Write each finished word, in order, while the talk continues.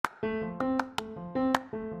Hi,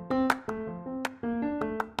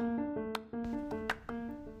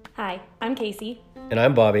 I'm Casey. And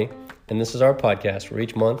I'm Bobby, and this is our podcast where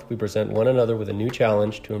each month we present one another with a new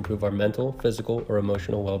challenge to improve our mental, physical, or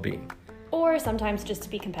emotional well-being. Or sometimes just to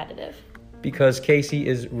be competitive. Because Casey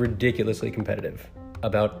is ridiculously competitive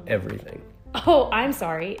about everything. Oh, I'm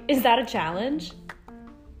sorry. Is that a challenge?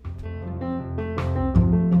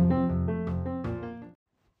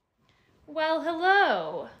 Well,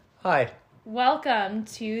 hello. Hi. Welcome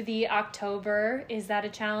to the October Is That a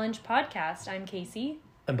Challenge podcast. I'm Casey.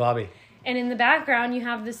 I'm Bobby. And in the background, you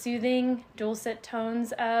have the soothing, dulcet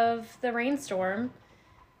tones of the rainstorm,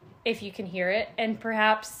 if you can hear it, and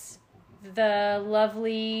perhaps the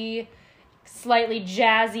lovely, slightly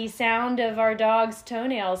jazzy sound of our dog's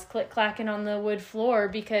toenails click-clacking on the wood floor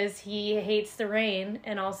because he hates the rain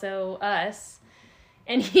and also us.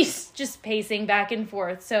 And he's just pacing back and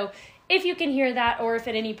forth. So if you can hear that, or if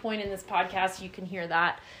at any point in this podcast you can hear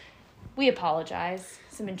that, we apologize.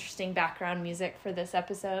 Some interesting background music for this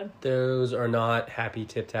episode. Those are not happy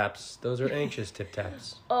tip-taps. Those are anxious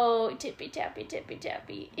tip-taps. Oh, tippy-tappy,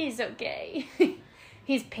 tippy-tappy. It's okay.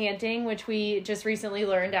 He's panting, which we just recently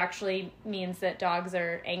learned actually means that dogs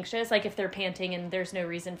are anxious. Like if they're panting and there's no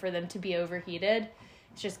reason for them to be overheated,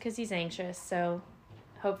 it's just because he's anxious. So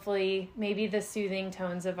hopefully maybe the soothing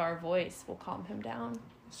tones of our voice will calm him down.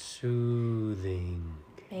 Soothing.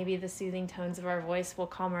 Maybe the soothing tones of our voice will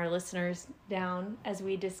calm our listeners down as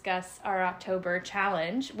we discuss our October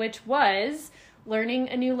challenge, which was learning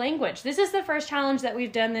a new language. This is the first challenge that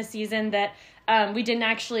we've done this season that we didn't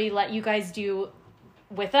actually let you guys do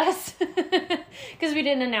with us because we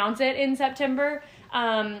didn't announce it in September.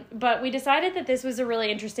 But we decided that this was a really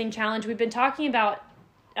interesting challenge. We've been talking about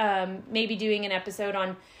maybe doing an episode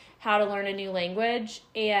on how to learn a new language,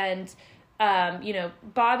 and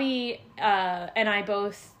Bobby and I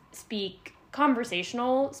both speak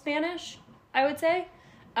conversational Spanish, I would say.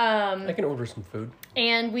 I can order some food.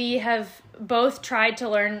 And we have both tried to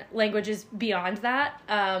learn languages beyond that.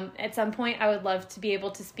 At some point, I would love to be able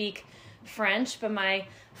to speak French, but my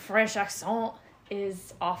French accent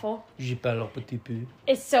is awful. Je parle un petit peu.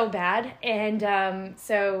 It's so bad. And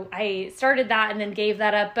so I started that and then gave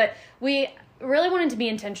that up. But we really wanted to be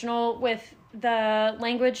intentional with the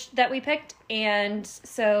language that we picked, and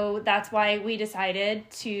so that's why we decided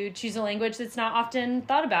to choose a language that's not often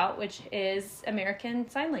thought about, which is American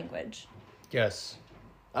Sign Language. Yes.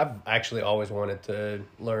 I've actually always wanted to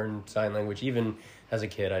learn sign language. Even as a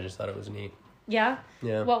kid, I just thought it was neat. Yeah?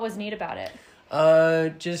 Yeah. What was neat about it?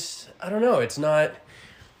 I don't know. It's not,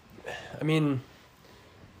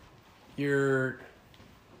 you're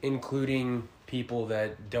including people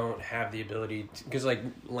that don't have the ability to, because like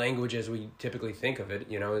language as we typically think of it,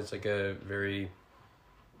 it's like a very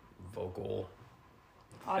vocal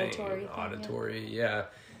auditory, yeah.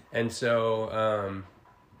 And so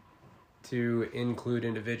to include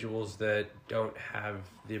individuals that don't have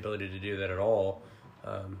the ability to do that at all,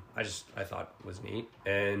 I thought was neat.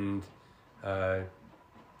 And I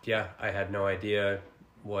had no idea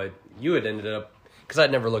what you had ended up, because I'd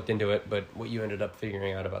never looked into it, but what you ended up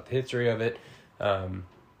figuring out about the history of it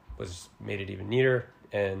made it even neater.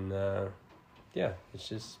 And it's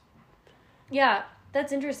just... Yeah,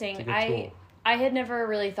 that's interesting. It's a good tool. I had never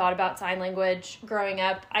really thought about sign language growing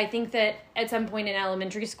up. I think that at some point in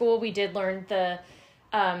elementary school, we did learn the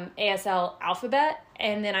ASL alphabet,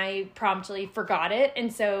 and then I promptly forgot it.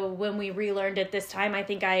 And so when we relearned it this time, I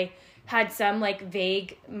think I had some like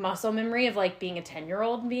vague muscle memory of like being a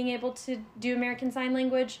 10-year-old and being able to do American Sign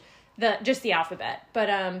Language, just the alphabet. But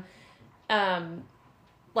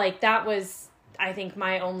that was, I think,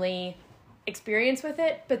 my only experience with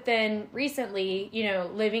it. But then recently,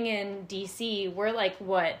 living in DC, we're like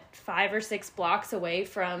 5 or 6 blocks away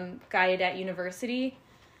from Gallaudet University.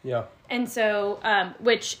 Yeah. And so,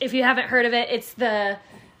 which if you haven't heard of it, it's the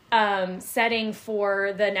setting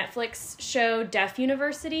for the Netflix show Deaf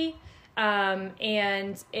University.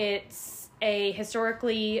 And it's a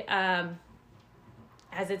historically,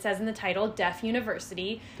 as it says in the title, Deaf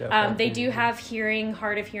University. They do have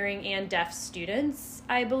hard of hearing, and deaf students,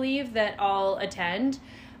 I believe, that all attend.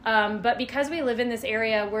 But because we live in this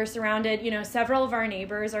area, we're surrounded, several of our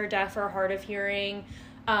neighbors are deaf or hard of hearing.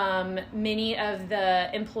 Many of the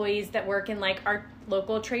employees that work in like our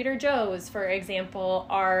local Trader Joe's, for example,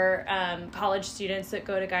 are college students that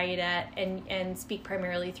go to Gallaudet and speak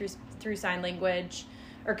primarily through sign language,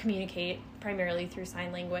 or communicate primarily through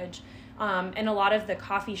sign language. And a lot of the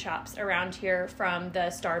coffee shops around here, from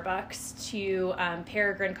the Starbucks to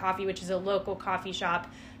Peregrine Coffee, which is a local coffee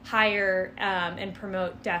shop, hire and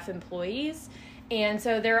promote deaf employees. And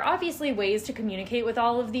so there are obviously ways to communicate with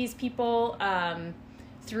all of these people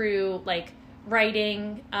through like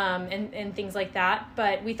writing and things like that.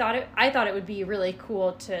 But I thought it would be really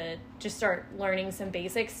cool to just start learning some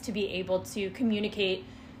basics to be able to communicate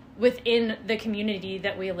within the community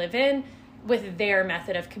that we live in with their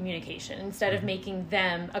method of communication instead of making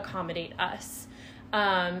them accommodate us.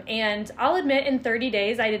 And I'll admit, in 30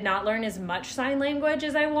 days, I did not learn as much sign language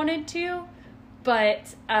as I wanted to.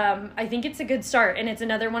 But I think it's a good start, and it's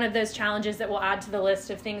another one of those challenges that we'll add to the list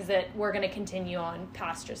of things that we're going to continue on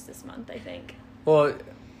past just this month, I think. Well,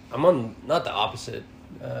 I'm on not the opposite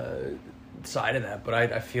side of that, but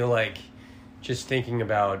I feel like just thinking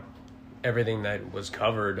about everything that was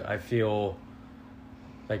covered, I feel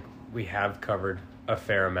like we have covered a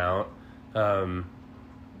fair amount.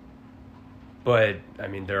 But, I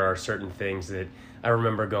mean, there are certain things that I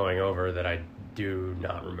remember going over that I do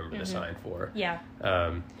not remember the sign for. Yeah.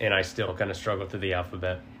 And I still kind of struggle through the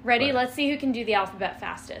alphabet. Ready? But... Let's see who can do the alphabet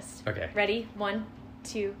fastest. Okay. Ready? 1,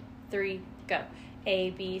 2, 3, go.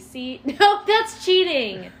 A, B, C. No, that's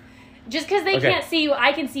cheating. Just because they can't see you,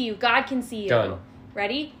 I can see you. God can see you. Done.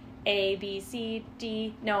 Ready? A, B, C,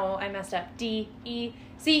 D. No, I messed up. D, E.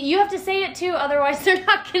 See, you have to say it too, otherwise they're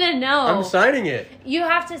not going to know. I'm signing it. You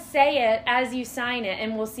have to say it as you sign it,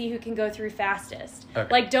 and we'll see who can go through fastest. Okay.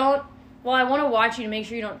 Like, don't... Well, I want to watch you to make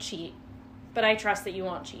sure you don't cheat. But I trust that you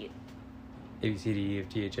won't cheat. A, B, C, D, E, F,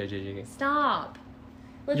 G, H, I, J, K. Stop.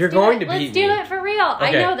 You're going to beat me. Let's do it for real. Okay.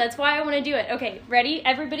 I know, that's why I want to do it. Okay, ready?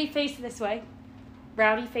 Everybody face this way.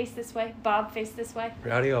 Rowdy, face this way. Bob, face this way.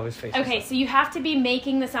 Rowdy always faces Okay, up. so you have to be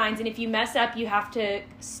making the signs, and if you mess up, you have to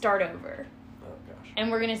start over. Oh, gosh.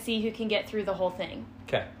 And we're going to see who can get through the whole thing.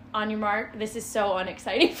 Okay. On your mark. This is so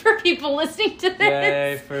unexciting for people listening to this.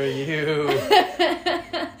 Yay for you.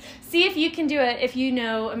 See if you can do it. If you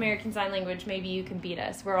know American Sign Language, maybe you can beat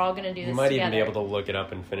us. We're all going to do this You might together. even be able to look it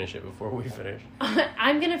up and finish it before we finish.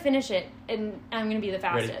 I'm going to finish it, and I'm going to be the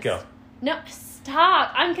fastest. Ready, go. No,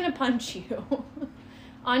 stop. I'm going to punch you.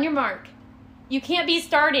 On your mark. You can't be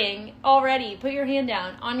starting already. Put your hand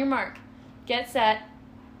down. On your mark. Get set.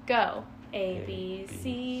 Go. A, B,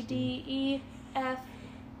 C, D, E, F,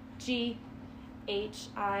 G, H,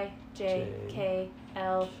 I, J, K,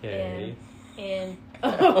 L, M, N,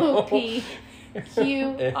 O, P,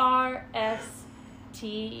 Q, R, S, T,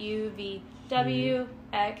 U, V, W,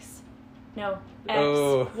 X,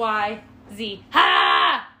 Y, Z.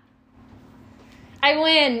 Ha! I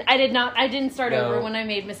win. I didn't start over when I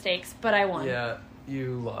made mistakes, but I won. Yeah,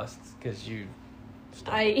 you lost because you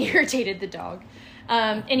stopped. I irritated the dog.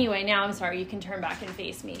 Anyway, now I'm sorry. You can turn back and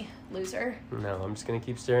face me, loser. No, I'm just going to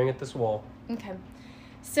keep staring at this wall. Okay.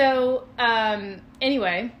 So,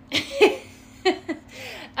 anyway,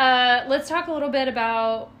 let's talk a little bit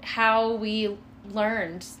about how we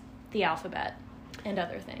learned the alphabet and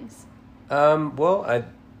other things. Well, I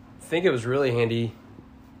think it was really handy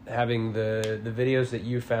having the videos that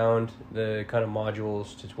you found, the kind of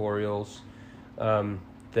modules, tutorials,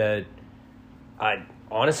 that I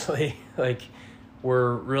honestly, like,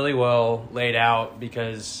 were really well laid out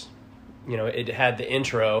because, you know, it had the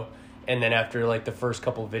intro, and then after, like, the first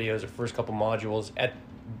couple of videos or first couple modules,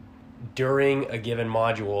 during a given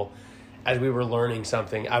module, as we were learning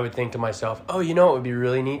something, I would think to myself, oh, you know what would be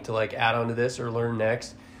really neat to, like, add on to this or learn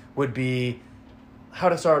next would be how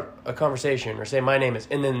to start a conversation or say my name is,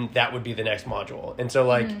 and then that would be the next module. And so,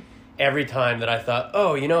 like, every time that I thought,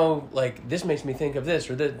 oh, you know, like, this makes me think of this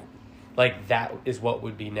or that, like, that is what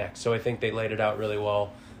would be next. So I think they laid it out really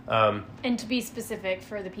well. And to be specific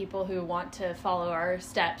for the people who want to follow our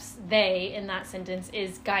steps, they, in that sentence,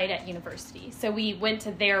 is Guide at University. So we went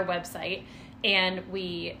to their website and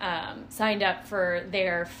we signed up for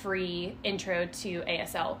their free Intro to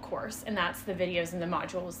ASL course. And that's the videos and the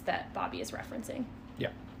modules that Bobby is referencing. Yeah.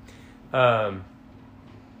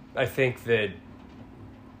 I think that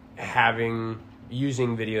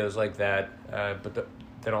using videos like that, but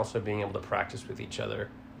then also being able to practice with each other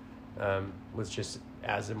was just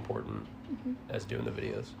as important as doing the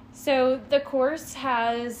videos. So the course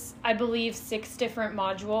has, I believe, 6 different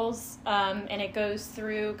modules, and it goes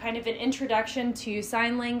through kind of an introduction to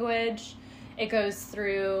sign language. It goes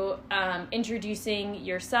through introducing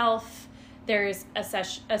yourself. There's a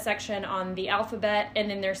section on the alphabet, and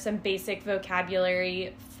then there's some basic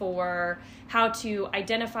vocabulary for how to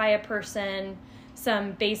identify a person,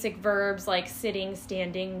 some basic verbs like sitting,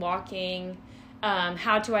 standing, walking,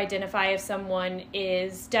 how to identify if someone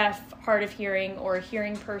is deaf, hard of hearing, or a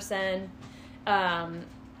hearing person,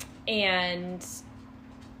 and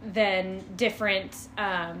then different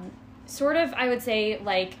sort of, I would say,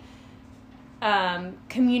 like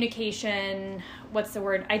communication what's the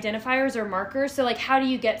word, identifiers or markers. So like, how do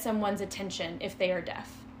you get someone's attention if they are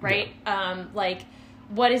deaf, right? Yeah. Like,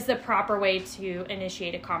 what is the proper way to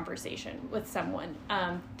initiate a conversation with someone?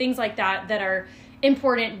 Things like that are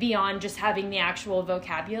important beyond just having the actual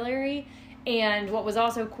vocabulary. And what was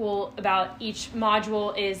also cool about each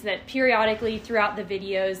module is that periodically throughout the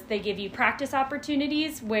videos, they give you practice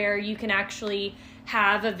opportunities where you can actually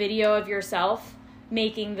have a video of yourself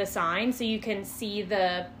making the sign, so you can see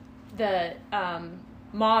the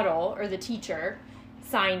model or the teacher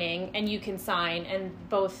signing, and you can sign, and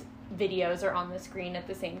both videos are on the screen at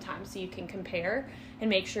the same time, so you can compare and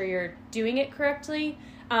make sure you're doing it correctly.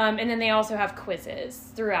 And then they also have quizzes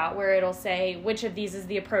throughout where it'll say which of these is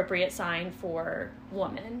the appropriate sign for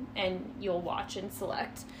woman, and you'll watch and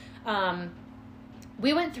select.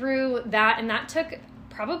 We went through that, and that took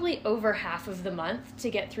probably over half of the month to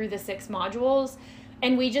get through the 6 modules,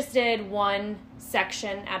 and we just did one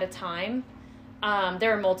section at a time.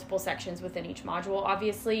 There are multiple sections within each module,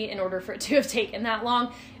 obviously, in order for it to have taken that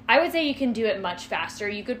long. I would say you can do it much faster.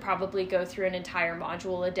 You could probably go through an entire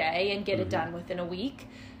module a day and get it done within a week.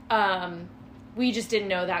 We just didn't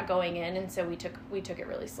know that going in, and so we took it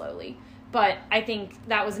really slowly. But I think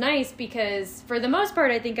that was nice because, for the most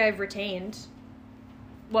part, I think I've retained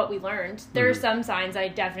what we learned. There are some signs I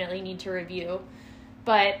definitely need to review.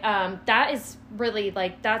 But that is really,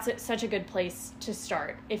 like, that's such a good place to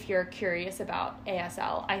start if you're curious about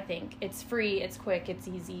ASL, I think. It's free, it's quick, it's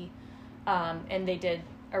easy, and they did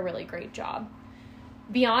a really great job.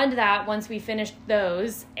 Beyond that, once we finished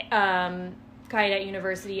those, Cadet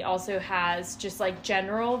University also has just, like,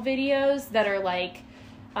 general videos that are, like,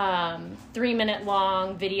 3-minute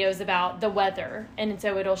long videos about the weather. And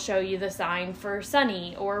so it'll show you the sign for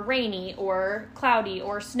sunny or rainy or cloudy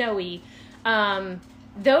or snowy.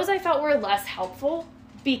 Those I felt were less helpful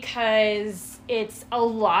because it's a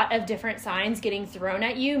lot of different signs getting thrown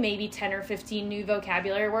at you, maybe 10 or 15 new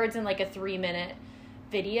vocabulary words in like a 3-minute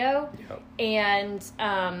video. Yep.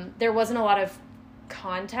 And there wasn't a lot of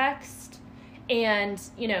context. And,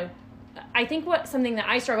 you know, I think something that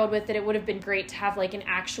I struggled with that it would have been great to have like an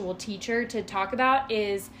actual teacher to talk about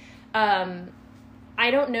is I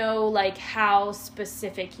don't know like how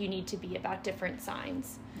specific you need to be about different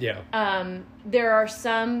signs. Yeah. There are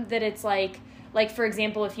some that it's like for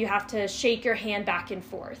example, if you have to shake your hand back and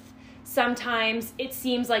forth, sometimes it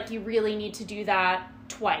seems like you really need to do that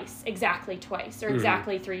exactly twice, or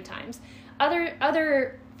exactly 3 times.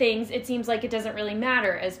 Other things, it seems like it doesn't really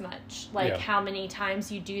matter as much, like how many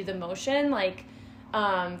times you do the motion. Like,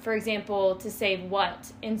 for example, to say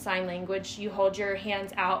what in sign language, you hold your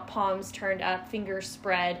hands out, palms turned up, fingers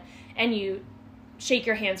spread, and you shake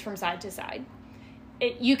your hands from side to side.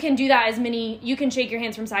 You can do that you can shake your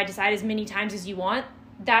hands from side to side as many times as you want.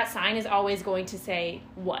 That sign is always going to say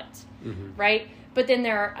what, right? But then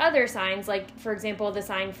there are other signs, like, for example, the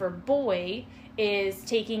sign for boy is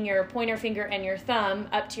taking your pointer finger and your thumb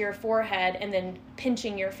up to your forehead and then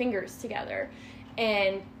pinching your fingers together.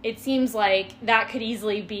 And it seems like that could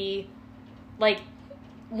easily be, like,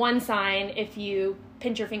 one sign if you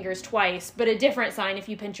pinch your fingers twice, but a different sign if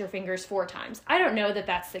you pinch your fingers 4 times. I don't know that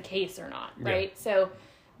that's the case or not, right? Yeah. So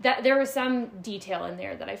that there was some detail in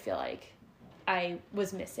there that I feel like I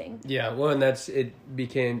was missing. Yeah, well, and that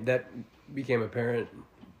became apparent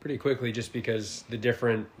pretty quickly just because the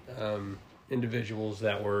different individuals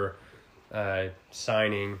that were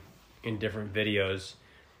signing in different videos,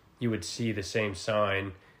 you would see the same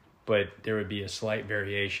sign, but there would be a slight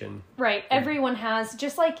variation. Right. Everyone has,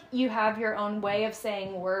 just like you have your own way of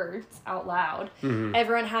saying words out loud,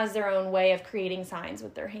 everyone has their own way of creating signs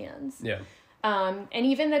with their hands. Yeah. And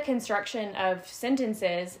even the construction of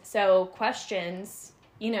sentences, so questions,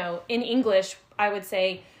 you know, in English, I would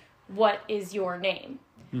say, what is your name?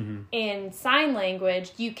 In sign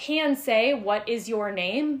language, you can say, what is your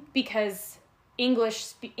name? Because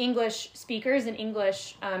English speakers and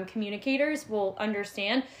English communicators will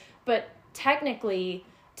understand. But technically,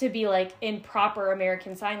 to be like in proper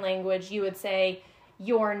American Sign Language, you would say,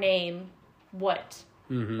 your name, what?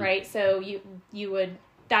 Right? So you would,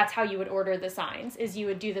 that's how you would order the signs, is you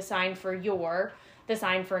would do the sign for your, the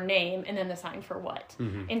sign for name, and then the sign for what,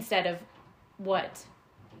 instead of what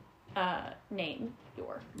name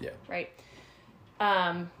your. Yeah. Right?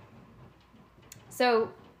 So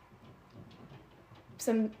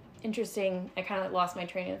some interesting, I kind of lost my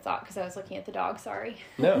train of thought because I was looking at the dog, sorry.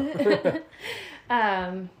 No.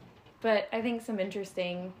 But I think some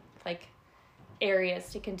interesting, like,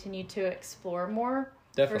 areas to continue to explore more.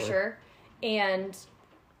 Definitely. For sure. And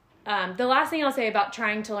the last thing I'll say about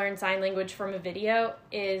trying to learn sign language from a video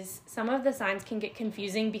is some of the signs can get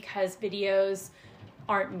confusing because videos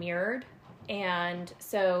aren't mirrored. And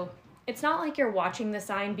so it's not like you're watching the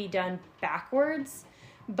sign be done backwards,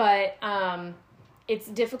 but it's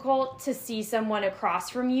difficult to see someone across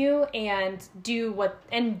from you and do what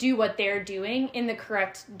they're doing in the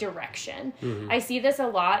correct direction. I see this a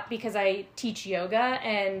lot because I teach yoga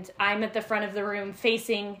and I'm at the front of the room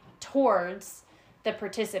facing towards the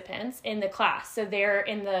participants in the class. So they're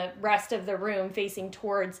in the rest of the room facing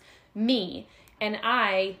towards me, and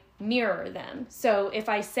I mirror them. So if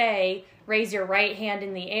I say, raise your right hand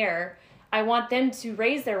in the air, I want them to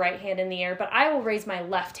raise their right hand in the air, but I will raise my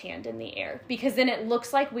left hand in the air, because then it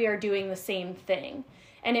looks like we are doing the same thing.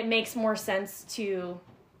 And it makes more sense to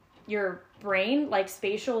your brain, like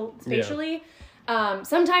spatially. Yeah.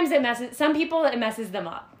 Sometimes some people it messes them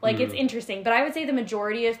up. Like it's interesting, but I would say the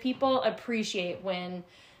majority of people appreciate when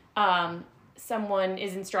someone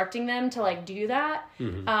is instructing them to like do that.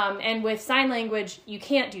 And with sign language, you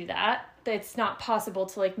can't do that. It's not possible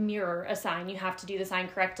to like mirror a sign. You have to do the sign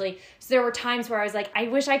correctly. So there were times where I was like, I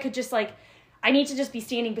wish I could just like, I need to just be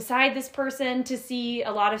standing beside this person to see.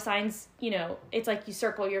 A lot of signs, you know, it's like you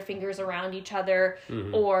circle your fingers around each other,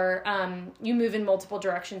 or you move in multiple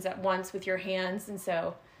directions at once with your hands. And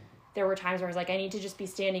so there were times where I was like, I need to just be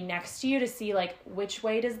standing next to you to see like which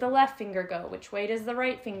way does the left finger go, which way does the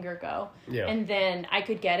right finger go. Yeah. And then I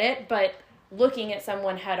could get it. But looking at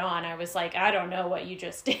someone head on, I was like, I don't know what you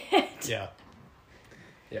just did. Yeah.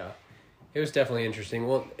 Yeah. It was definitely interesting.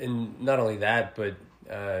 Well, and not only that, but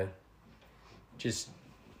just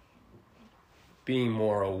being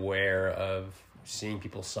more aware of seeing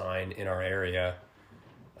people sign in our area,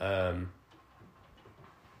 and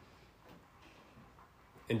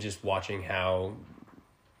just watching how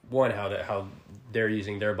they're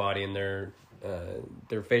using their body and their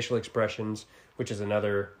facial expressions, which is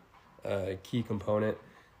another key component.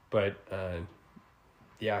 But kind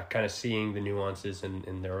of seeing the nuances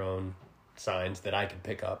in their own signs that I could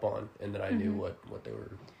pick up on, and that I knew what they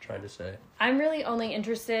were trying to say. I'm really only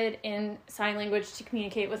interested in sign language to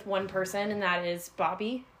communicate with one person, and that is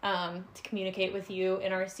Bobby, to communicate with you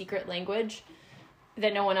in our secret language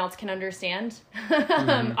that no one else can understand.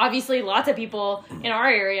 Obviously, lots of people in our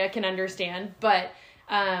area can understand, but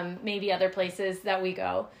maybe other places that we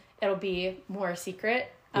go, it'll be more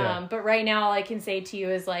secret. Yeah. But right now, all I can say to you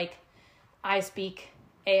is like, I speak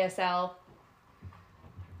ASL.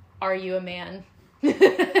 Are you a man?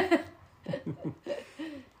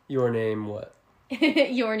 Your name what?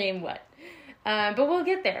 Your name what? But we'll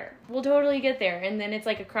get there. We'll totally get there. And then it's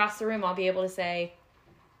like across the room, I'll be able to say,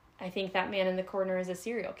 I think that man in the corner is a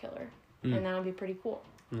serial killer. And that'll be pretty cool.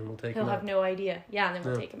 And we'll take He'll him have out. no idea. Yeah, and then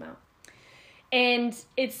we'll take him out. And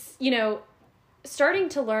it's, you know, starting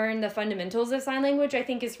to learn the fundamentals of sign language, I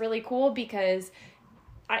think is really cool, because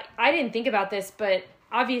I didn't think about this, but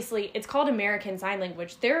obviously it's called American Sign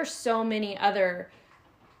Language. There are so many other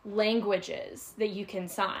languages that you can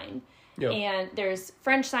sign. Yep. And there's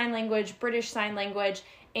French Sign Language, British Sign Language,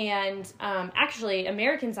 and actually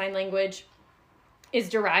American Sign Language is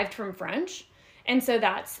derived from French. And so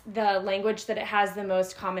that's the language that it has the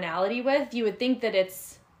most commonality with. You would think that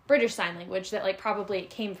it's British Sign Language, that like probably it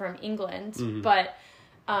came from England, but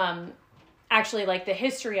actually like the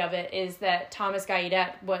history of it is that Thomas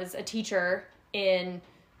Gaudet was a teacher in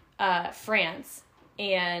France,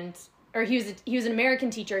 or he was an American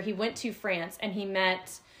teacher. He went to France and he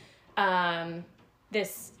met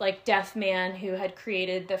this like deaf man who had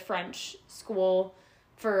created the French school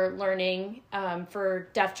for learning for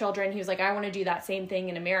deaf children. He was like, I want to do that same thing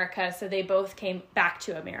in America. So they both came back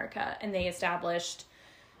to America and they established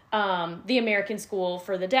the American School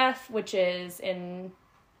for the Deaf, which is in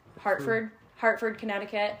Hartford,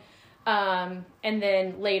 Connecticut. And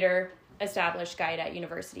then later established Gaudet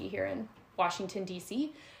University here in Washington,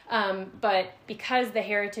 D.C. But because the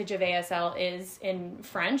heritage of ASL is in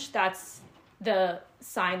French, that's the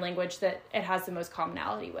sign language that it has the most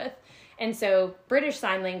commonality with. And so British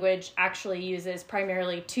Sign Language actually uses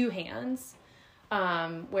primarily two hands,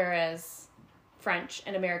 whereas French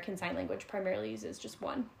and American Sign Language primarily uses just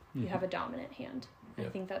one. You have a dominant hand. Yeah. I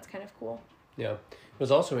think that's kind of cool. Yeah. It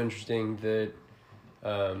was also interesting that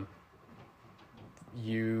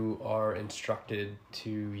you are instructed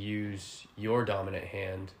to use your dominant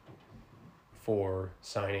hand for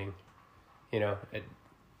signing. You know,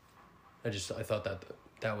 I thought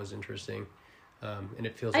that was interesting. And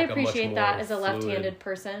it feels like a much more I appreciate that as a fluid... left-handed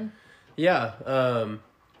person. Yeah.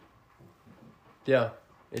 Yeah.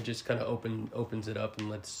 It just kind of opens it up and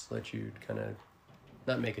lets you kind of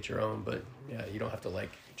not make it your own, but yeah, you don't have to like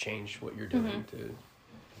change what you're doing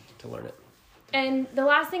to learn it. And the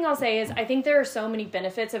last thing I'll say is I think there are so many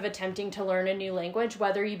benefits of attempting to learn a new language,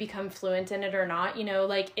 whether you become fluent in it or not. You know,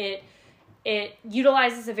 like it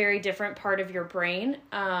utilizes a very different part of your brain.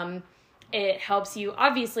 It helps you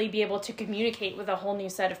obviously be able to communicate with a whole new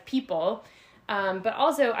set of people. But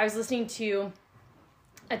also I was listening to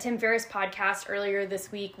a Tim Ferriss podcast earlier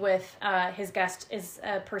this week with his guest is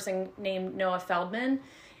a person named Noah Feldman.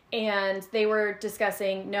 And they were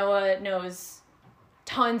discussing Noah knows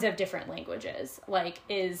tons of different languages, like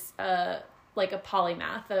is like a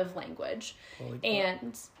polymath of language. Polyglot.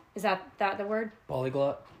 And is that the word?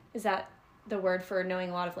 Polyglot. Is that the word for knowing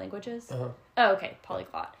a lot of languages? Uh-huh. Oh, okay,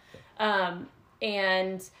 polyglot.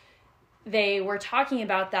 And they were talking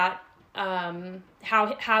about that,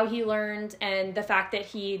 how he learned, and the fact that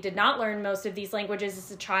he did not learn most of these languages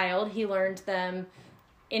as a child. He learned them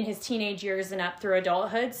in his teenage years and up through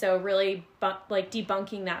adulthood. So really like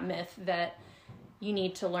debunking that myth that you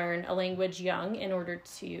need to learn a language young in order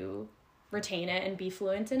to retain it and be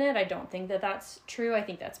fluent in it. I don't think that that's true. I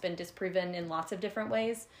think that's been disproven in lots of different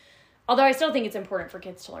ways. Although I still think it's important for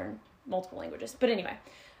kids to learn multiple languages. But anyway,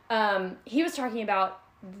 he was talking about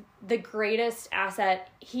the greatest asset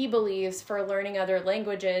he believes for learning other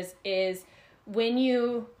languages is when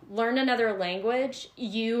you learn another language,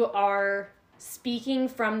 you are speaking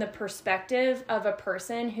from the perspective of a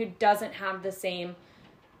person who doesn't have the same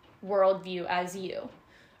worldview as you,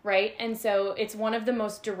 right? And so it's one of the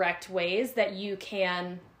most direct ways that you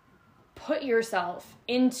can put yourself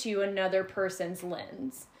into another person's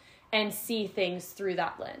lens and see things through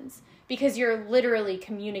that lens, because you're literally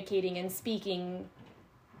communicating and speaking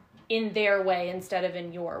in their way instead of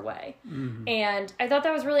in your way. Mm-hmm. And I thought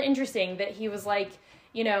that was really interesting that he was like,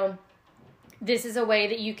 you know, this is a way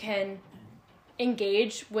that you can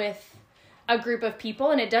engage with a group of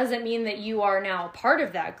people, and it doesn't mean that you are now a part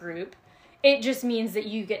of that group. It just means that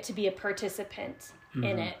you get to be a participant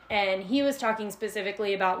in it. And he was talking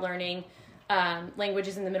specifically about learning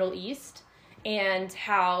languages in the Middle East and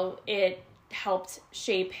how it helped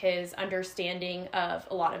shape his understanding of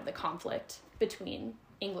a lot of the conflict between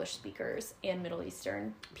English speakers and Middle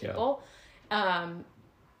Eastern people. Yeah.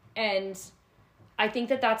 And I think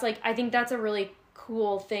that's a really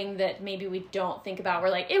cool thing that maybe we don't think about. We're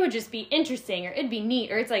like, it would just be interesting, or it'd be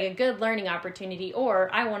neat, or it's like a good learning opportunity,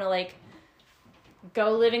 or I want to like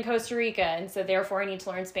go live in Costa Rica, and so therefore I need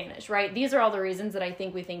to learn Spanish, right? These are all the reasons that I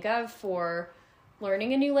think we think of for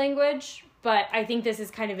learning a new language. But I think this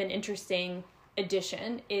is kind of an interesting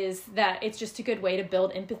addition, is that it's just a good way to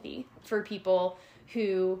build empathy for people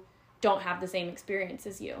who don't have the same experience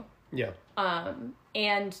as you. Yeah.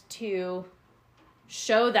 And to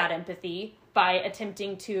show that empathy by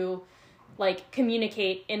attempting to like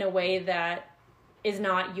communicate in a way that is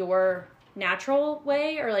not your natural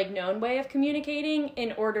way or like known way of communicating,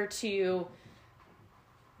 in order to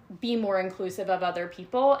be more inclusive of other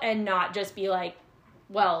people and not just be like,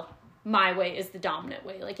 well, my way is the dominant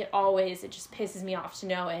way. Like it just pisses me off to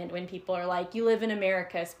no end when people are like, you live in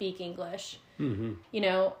America, speak English, you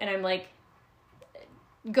know? And I'm like,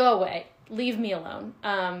 go away, leave me alone.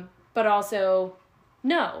 But also,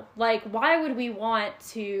 no, like, why would we want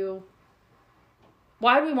to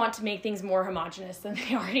make things more homogenous than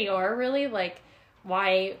they already are, really? Like,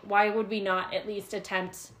 why would we not at least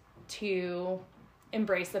attempt to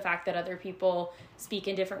embrace the fact that other people speak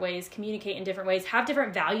in different ways, communicate in different ways, have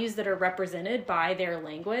different values that are represented by their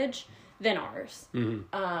language than ours?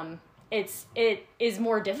 Mm-hmm. It is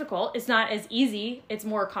more difficult. It's not as easy. It's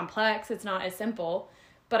more complex. It's not as simple.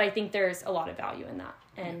 But I think there's a lot of value in that.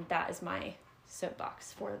 And that is my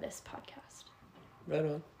soapbox for this podcast. Right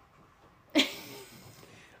on.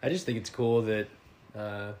 I just think it's cool that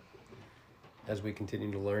as we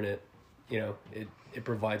continue to learn it, you know, it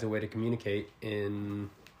provides a way to communicate in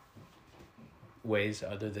ways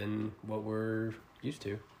other than what we're used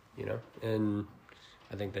to, you know? And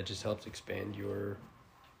I think that just helps expand your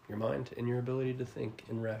mind and your ability to think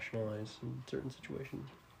and rationalize in certain situations.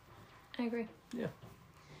 I agree. Yeah.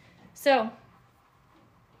 So,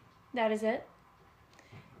 that is it.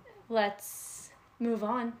 Let's move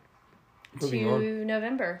on to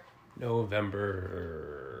November.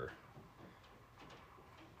 November.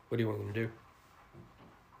 What do you want me to do?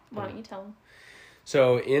 Why don't you tell them?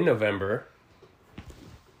 So, in November,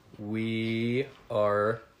 we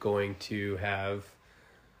are going to have,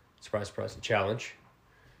 surprise, surprise, a challenge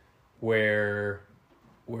where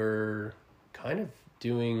we're kind of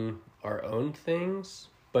doing our own things,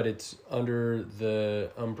 but it's under the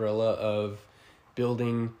umbrella of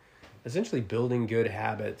essentially building good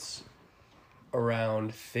habits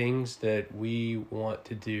around things that we want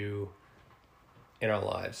to do in our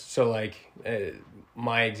lives. So like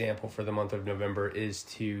my example for the month of November is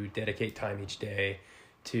to dedicate time each day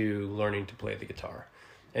to learning to play the guitar.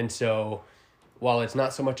 And so while it's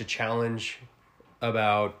not so much a challenge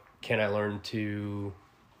about can I learn to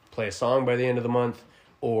play a song by the end of the month,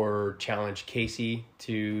 or challenge Casey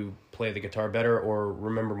to play the guitar better or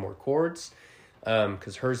remember more chords,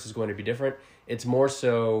 because hers is going to be different. It's more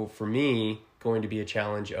so, for me, going to be a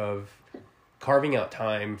challenge of carving out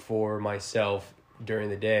time for myself during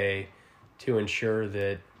the day to ensure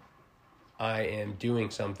that I am doing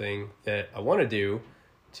something that I want to do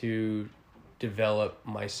to develop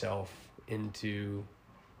myself into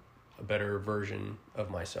a better version of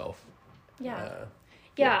myself. Yeah.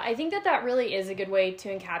 Yeah, I think that really is a good way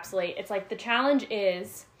to encapsulate. It's like the challenge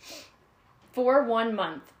is, for 1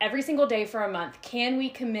 month, every single day for a month, can we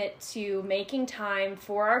commit to making time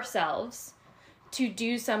for ourselves to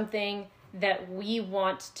do something that we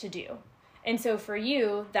want to do? And so for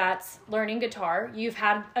you, that's learning guitar. You've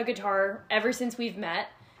had a guitar ever since we've met,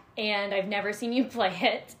 and I've never seen you play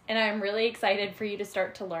it. And I'm really excited for you to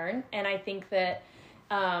start to learn. And I think that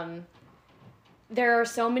there are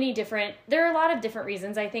a lot of different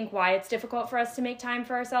reasons, I think, why it's difficult for us to make time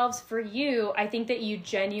for ourselves. For you, I think that you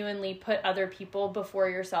genuinely put other people before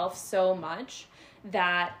yourself so much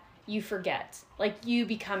that you forget. Like, you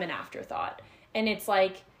become an afterthought. And it's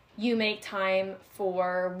like, you make time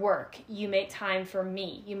for work. You make time for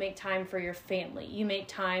me. You make time for your family. You make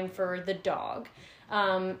time for the dog.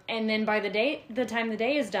 And then by the time the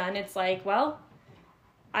day is done, it's like, well,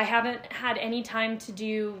 I haven't had any time to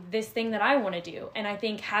do this thing that I want to do. And I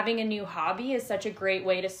think having a new hobby is such a great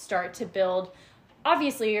way to start to build,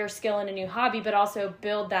 obviously, your skill in a new hobby, but also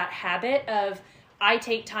build that habit of, I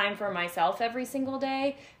take time for myself every single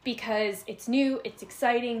day because it's new, it's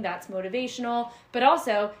exciting, that's motivational, but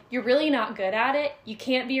also you're really not good at it. You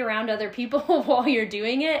can't be around other people while you're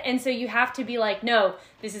doing it. And so you have to be like, no,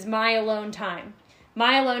 this is my alone time.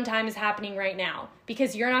 My alone time is happening right now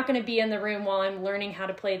because you're not going to be in the room while I'm learning how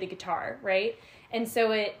to play the guitar, right? And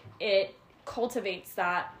so it cultivates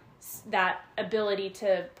that ability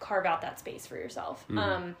to carve out that space for yourself.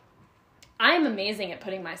 Mm-hmm. I'm amazing at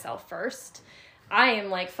putting myself first. I am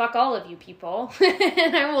like, fuck all of you people,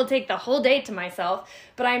 and I will take the whole day to myself,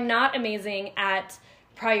 but I'm not amazing at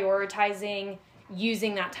prioritizing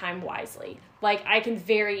using that time wisely. Like, I can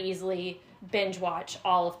very easily binge watch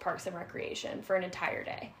all of Parks and Recreation for an entire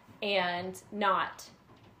day and not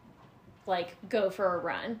like go for a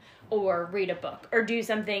run or read a book or do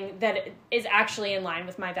something that is actually in line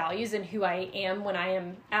with my values and who I am when I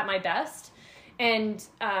am at my best. And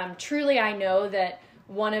truly, I know that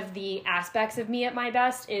one of the aspects of me at my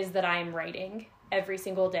best is that I am writing every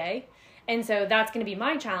single day. And so that's going to be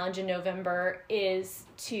my challenge in November, is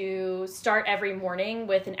to start every morning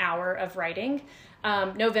with an hour of writing.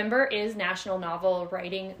 November is National Novel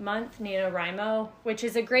Writing Month, NaNoWriMo, which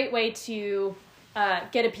is a great way to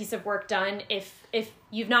get a piece of work done. If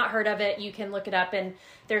you've not heard of it, you can look it up, and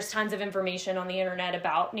there's tons of information on the internet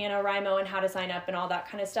about NaNoWriMo and how to sign up and all that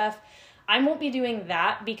kind of stuff. I won't be doing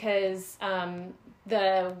that because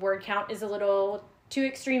the word count is a little too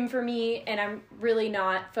extreme for me, and I'm really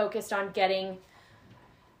not focused on getting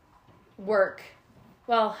work.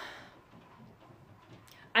 Well,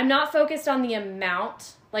 I'm not focused on the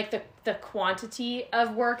amount, like the quantity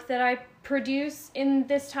of work that I produce in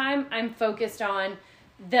this time. I'm focused on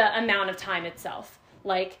the amount of time itself,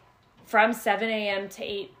 like from 7 a.m. to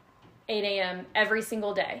 8 a.m. every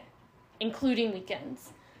single day, including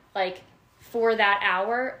weekends. Like, for that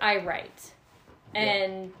hour, I write.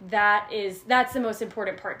 And that's the most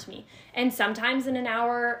important part to me. And sometimes in an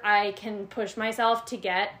hour, I can push myself to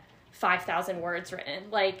get 5,000 words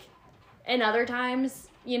written. Like, and other times,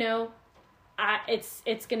 you know,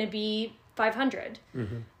 it's going to be 500.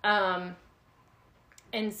 Mm-hmm.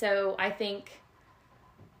 And so I think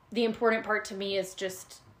the important part to me is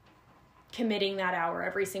just committing that hour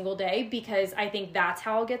every single day, because I think that's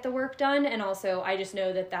how I'll get the work done. And also, I just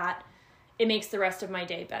know that it makes the rest of my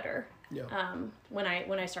day better. Yeah. When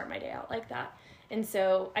I start my day out like that. And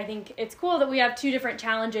so I think it's cool that we have two different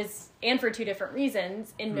challenges and for two different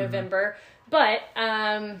reasons in November. But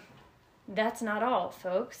that's not all,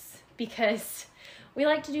 folks, because we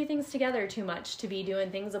like to do things together too much to be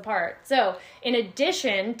doing things apart. So in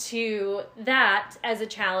addition to that as a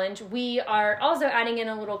challenge, we are also adding in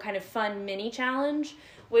a little kind of fun mini challenge,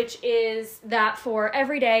 which is that for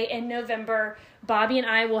every day in November, Bobby and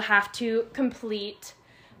I will have to complete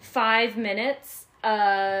 5 minutes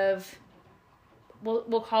of,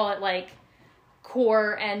 we'll call it like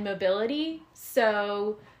core and mobility.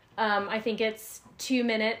 So I think it's 2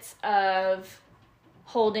 minutes of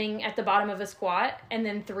holding at the bottom of a squat, and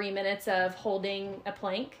then 3 minutes of holding a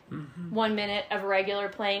plank, 1 minute of a regular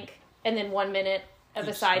plank, and then 1 minute of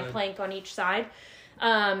a side plank on each side.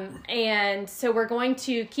 And so we're going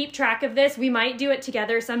to keep track of this. We might do it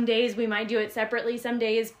together some days. We might do it separately some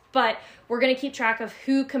days. But we're going to keep track of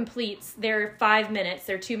who completes their 5 minutes,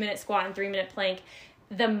 their 2-minute squat and 3-minute plank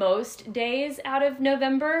the most days out of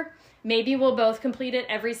November. Maybe we'll both complete it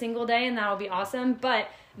every single day, and that'll be awesome. But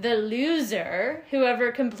the loser,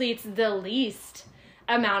 whoever completes the least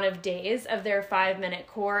amount of days of their 5-minute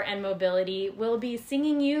core and mobility, will be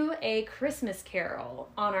singing you a Christmas carol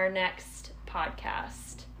on our next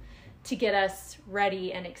podcast to get us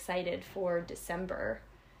ready and excited for December.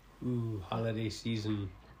 Ooh, holiday season.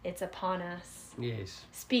 It's upon us. Yes.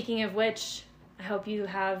 Speaking of which, I hope you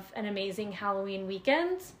have an amazing Halloween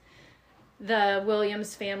weekend. The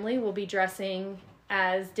Williams family will be dressing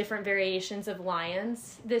as different variations of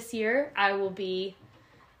lions this year. I will be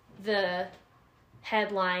the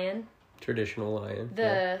head lion. Traditional lion.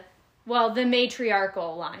 The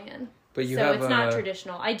matriarchal lion. But you so have it's not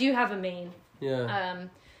traditional. I do have a mane. Yeah.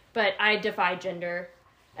 But I defy gender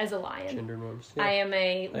as a lion. Gender norms. Yeah. I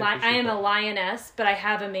am a lioness, but I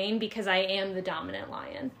have a mane because I am the dominant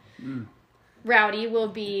lion. Mm. Rowdy will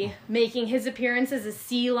be making his appearance as a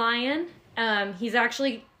sea lion. He's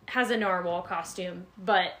actually has a narwhal costume,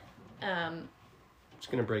 but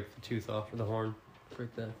just gonna break the tooth off of the horn.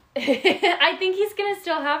 Break that. I think he's gonna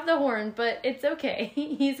still have the horn, but it's okay.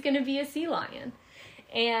 He's gonna be a sea lion.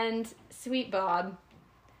 And sweet Bob,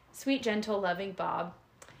 sweet, gentle, loving Bob,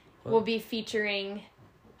 will be featuring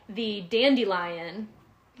the dandelion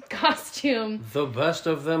costume. The best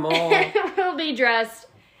of them all. Will be dressed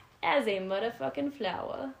as a motherfucking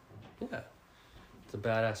flower. Yeah. It's a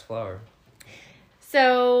badass flower.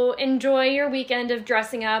 So enjoy your weekend of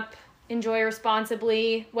dressing up. Enjoy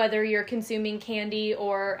responsibly, whether you're consuming candy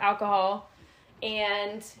or alcohol.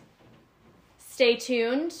 And stay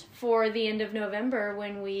tuned for the end of November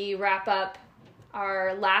when we wrap up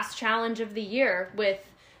our last challenge of the year with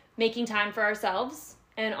making time for ourselves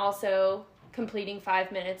and also completing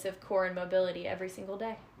 5 minutes of core and mobility every single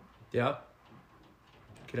day. Yeah.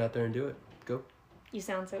 Get out there and do it. Go. You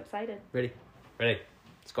sound so excited. Ready.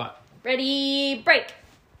 Squat. Ready, break.